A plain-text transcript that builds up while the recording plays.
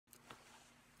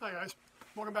Hi guys,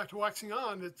 welcome back to Waxing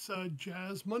On. It's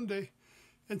Jazz Monday,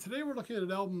 and today we're looking at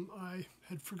an album I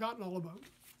had forgotten all about.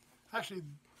 Actually,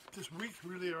 this week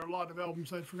really there are a lot of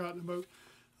albums I'd forgotten about.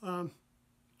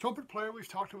 Trumpet player we've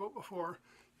talked about before.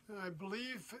 I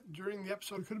believe during the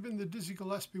episode, it could have been the Dizzy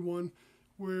Gillespie one,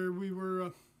 where we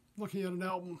were looking at an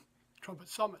album, Trumpet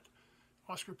Summit.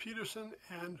 Oscar Peterson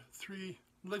and three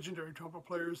legendary trumpet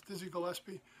players, Dizzy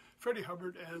Gillespie, Freddie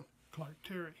Hubbard, and Clark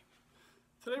Terry.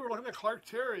 Today we're looking at Clark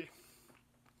Terry,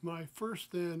 my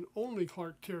first and only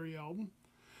Clark Terry album,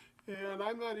 and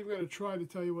I'm not even going to try to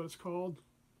tell you what it's called.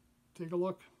 Take a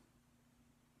look.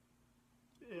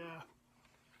 Yeah,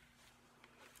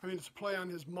 I mean it's a play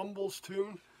on his Mumbles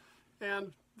tune,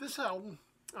 and this album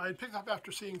I picked up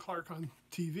after seeing Clark on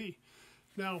TV.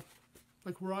 Now,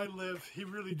 like where I live, he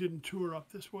really didn't tour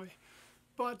up this way,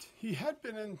 but he had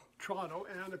been in Toronto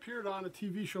and appeared on a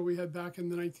TV show we had back in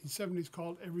the 1970s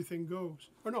called Everything Goes.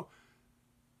 Or no,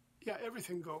 yeah,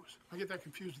 Everything Goes. I get that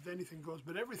confused with Anything Goes,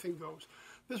 but Everything Goes.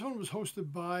 This one was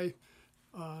hosted by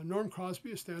Norm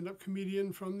Crosby, a stand-up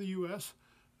comedian from the U.S.,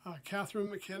 Catherine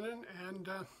McKinnon, and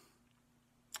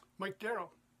Mike Darrow,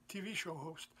 TV show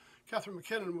host. Catherine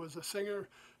McKinnon was a singer,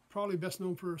 probably best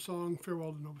known for her song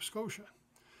Farewell to Nova Scotia.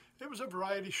 It was a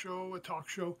variety show, a talk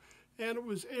show, and it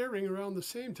was airing around the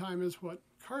same time as what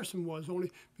Carson was,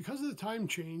 only because of the time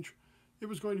change, it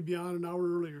was going to be on an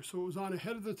hour earlier. So it was on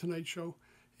ahead of the Tonight Show,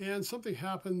 and something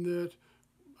happened that,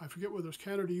 I forget whether it was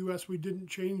Canada or US, we didn't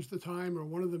change the time, or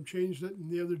one of them changed it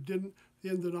and the other didn't. They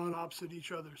ended on opposite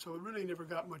each other, so it really never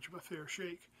got much of a fair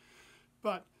shake.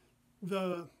 But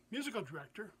the musical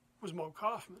director was Mo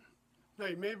Kaufman. Now,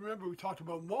 you may remember we talked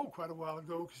about Mo quite a while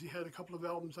ago because he had a couple of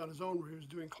albums on his own where he was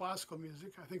doing classical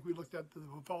music. I think we looked at the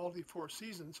Vivaldi Four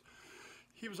Seasons.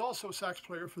 He was also a sax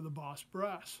player for the Boss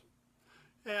Brass.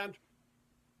 And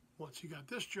once he got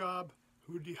this job,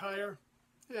 who did he hire?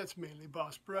 Yeah, it's mainly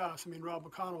Boss Brass. I mean, Rob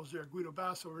McConnell was there, Guido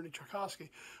Basso, Ernie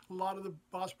Tchaikovsky. A lot of the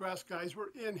Boss Brass guys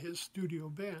were in his studio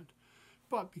band.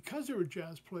 But because they were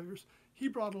jazz players, he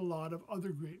brought a lot of other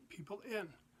great people in.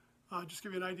 Just to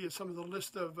give you an idea of some of the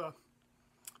list of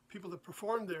people that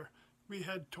performed there. We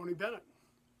had Tony Bennett,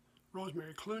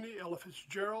 Rosemary Clooney, Ella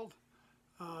Fitzgerald,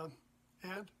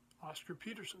 and Oscar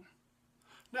Peterson.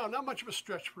 Now, not much of a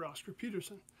stretch for Oscar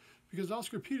Peterson, because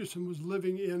Oscar Peterson was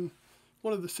living in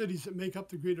one of the cities that make up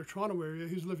the Greater Toronto area.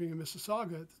 He was living in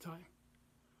Mississauga at the time.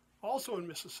 Also in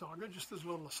Mississauga, just as a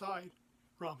little aside,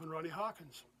 Rompin' Ronnie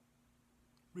Hawkins.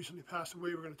 Recently passed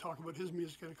away. We're going to talk about his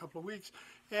music in a couple of weeks.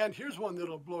 And here's one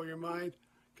that'll blow your mind.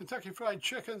 Kentucky Fried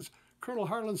Chicken's Colonel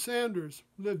Harlan Sanders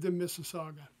lived in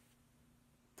Mississauga.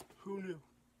 Who knew?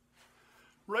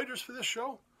 Writers for this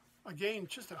show, again,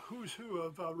 just a who's who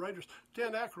of writers.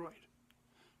 Dan Aykroyd,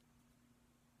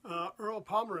 Earl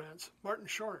Pomerantz, Martin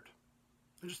Short.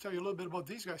 I'll just tell you a little bit about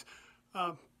these guys.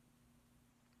 Aykroyd,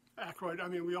 I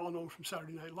mean, we all know him from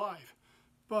Saturday Night Live.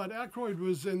 But Aykroyd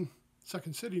was in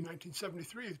Second City,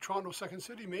 1973, the Toronto Second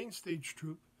City main stage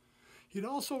troupe. He'd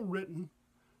also written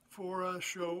for a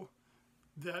show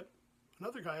that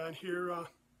another guy on here,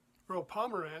 Earl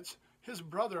Pomerantz, his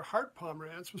brother Hart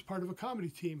Pomerantz was part of a comedy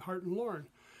team, Hart and Lorne.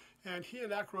 And he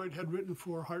and Aykroyd had written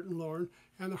for Hart and Lorne,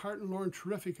 and the Hart and Lorne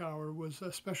Terrific Hour was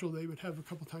a special they would have a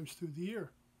couple times through the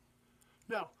year.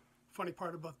 Now, funny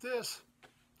part about this,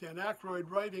 Dan Aykroyd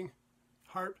writing,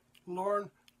 Hart, Lorne.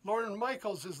 Lorne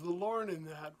Michaels is the Lorne in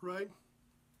that, right?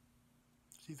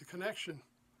 See the connection.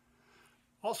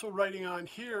 Also writing on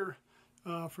here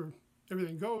for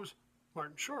Everything Goes,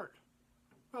 Martin Short.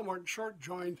 Well, Martin Short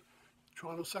joined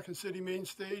Toronto Second City main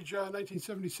stage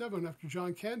 1977 after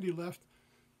John Candy left.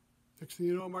 Next thing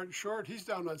you know, Martin Short, he's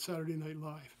down on Saturday Night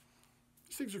Live.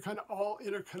 These things are kind of all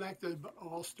interconnected, but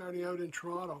all starting out in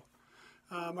Toronto.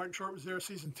 Martin Short was there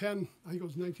season 10, I think it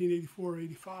was 1984 or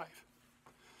 85.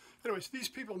 Anyways, these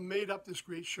people made up this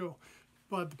great show.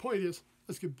 But the point is,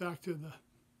 let's get back to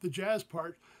the jazz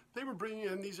part. They were bringing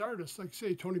in these artists, like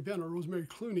say Tony Bennett, Rosemary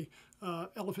Clooney,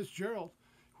 Ella Fitzgerald,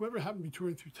 whoever happened to be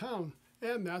touring through town.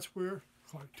 And that's where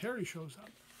Clark Terry shows up.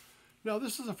 Now,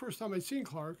 this is the first time I'd seen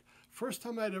Clark, first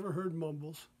time I'd ever heard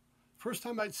Mumbles, first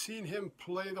time I'd seen him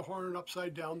play the horn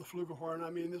upside down, the flugelhorn. I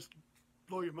mean, this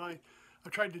blow your mind. I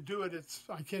tried to do it.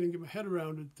 I can't even get my head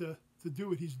around it to do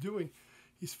what he's doing.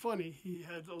 He's funny. He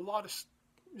had a lot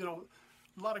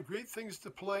of great things to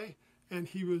play, and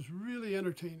he was really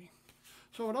entertaining.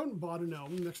 So I went out and bought an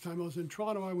album. Next time I was in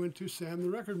Toronto, I went to Sam the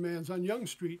Record Man's on Yonge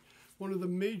Street, one of the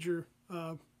major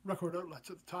record outlets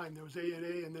at the time. There was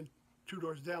A&A, and then two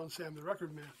doors down, Sam the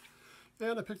Record Man.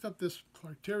 And I picked up this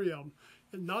Clark Terry album.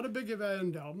 And not a big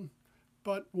event album,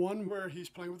 but one where he's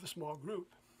playing with a small group.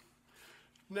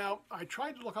 Now, I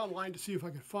tried to look online to see if I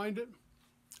could find it.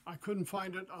 I couldn't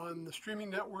find it on the streaming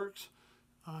networks.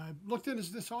 I looked in his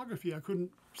discography. I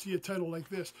couldn't see a title like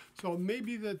this. So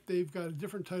maybe that they've got a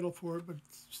different title for it, but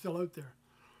it's still out there.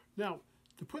 Now,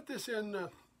 to put this in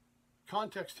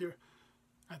context here,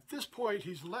 at this point,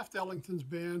 he's left Ellington's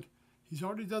band. He's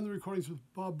already done the recordings with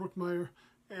Bob Brookmeyer,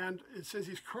 and it says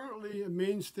he's currently a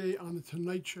mainstay on The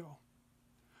Tonight Show.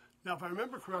 Now, if I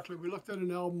remember correctly, we looked at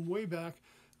an album way back,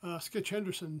 Skitch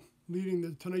Henderson leading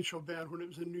the Tonight Show band when it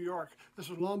was in New York. This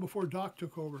was long before Doc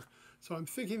took over. So I'm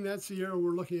thinking that's the era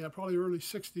we're looking at, probably early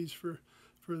 60s for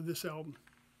this album.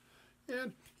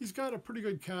 And he's got a pretty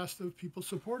good cast of people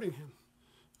supporting him.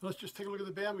 Let's just take a look at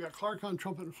the band. We got Clark on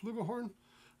trumpet and flugelhorn,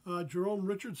 Jerome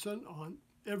Richardson on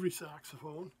every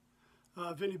saxophone,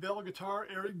 Vinnie Bell guitar,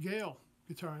 Eric Gale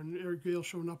guitar, and Eric Gale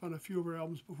shown up on a few of our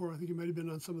albums before. I think he might have been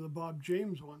on some of the Bob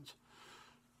James ones.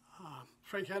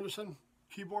 Frank Henderson,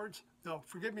 keyboards. Now,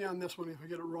 forgive me on this one if I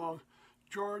get it wrong.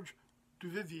 George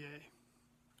Duvivier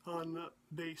on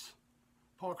bass.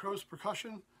 Paul Croce,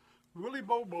 percussion. Willie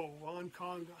Bobo on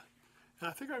conga. And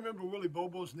I think I remember Willie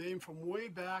Bobo's name from way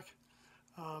back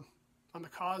on the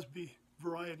Cosby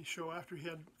variety show. After he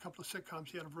had a couple of sitcoms,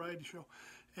 he had a variety show.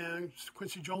 And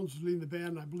Quincy Jones was leading the band,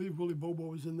 and I believe Willie Bobo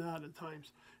was in that at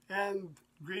times. And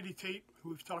Grady Tate, who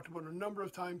we've talked about a number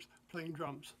of times, playing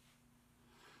drums.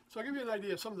 So I'll give you an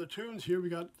idea of some of the tunes here. We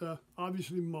got,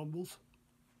 obviously, Mumbles.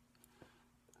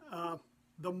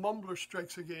 The Mumbler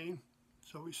Strikes Again.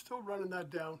 So he's still running that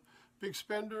down. Big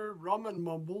Spender, Rum and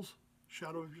Mumbles,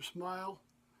 Shadow of Your Smile.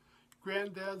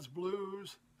 Granddad's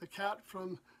Blues, The Cat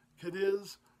from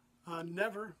Cadiz,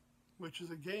 Never, which is,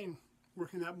 again,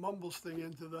 working that Mumbles thing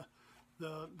into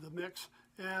the mix.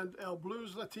 And El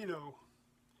Blues Latino.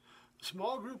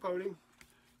 Small group outing.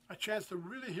 A chance to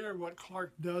really hear what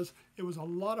Clark does. It was a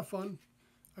lot of fun,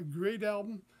 a great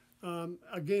album.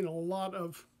 Again, a lot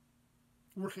of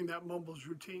working that Mumbles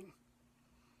routine.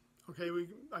 Okay,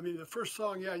 I mean, the first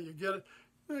song, yeah, you get it.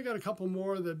 I got a couple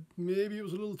more that maybe it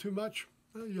was a little too much.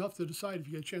 Well, you'll have to decide if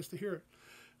you get a chance to hear it.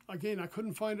 Again, I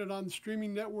couldn't find it on the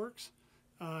streaming networks.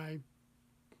 I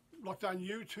looked on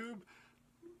YouTube.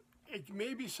 It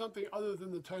may be something other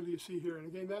than the title you see here. And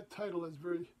again, that title is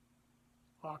very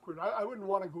awkward. I wouldn't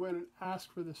want to go in and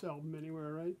ask for this album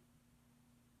anywhere, right?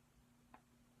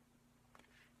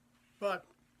 But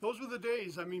those were the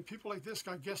days. I mean, people like this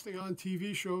got guesting on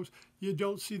TV shows. You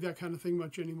don't see that kind of thing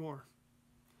much anymore.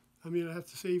 I mean, I have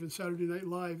to say, even Saturday Night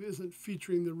Live isn't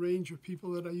featuring the range of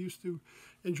people that I used to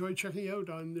enjoy checking out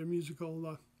on their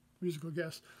musical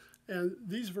guests. And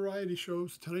these variety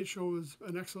shows, Tonight Show was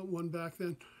an excellent one back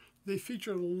then. They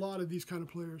featured a lot of these kind of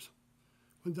players.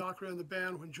 When Doc ran the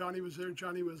band, when Johnny was there,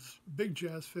 Johnny was a big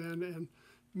jazz fan and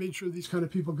made sure these kind of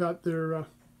people got their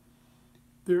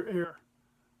air.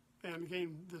 And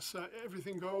again, this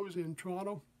Everything Goes in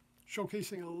Toronto,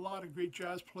 showcasing a lot of great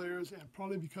jazz players, and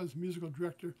probably because the musical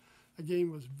director,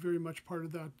 again, was very much part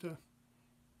of that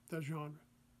genre.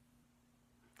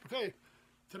 Okay,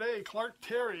 today, Clark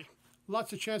Terry.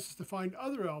 Lots of chances to find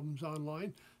other albums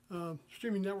online.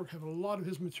 Streaming Network have a lot of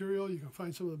his material. You can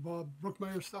find some of the Bob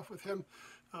Brookmeyer stuff with him.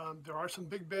 There are some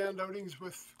big band outings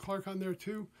with Clark on there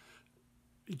too.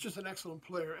 He's just an excellent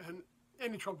player, and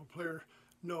any trumpet player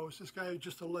knows this guy is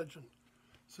just a legend.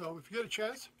 So if you get a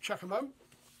chance, check him out.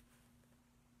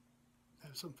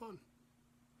 Have some fun.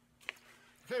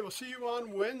 Okay, we'll see you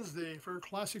on Wednesday for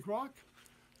Classic Rock.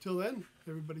 Till then,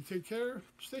 everybody take care,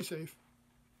 stay safe.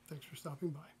 Thanks for stopping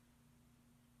by.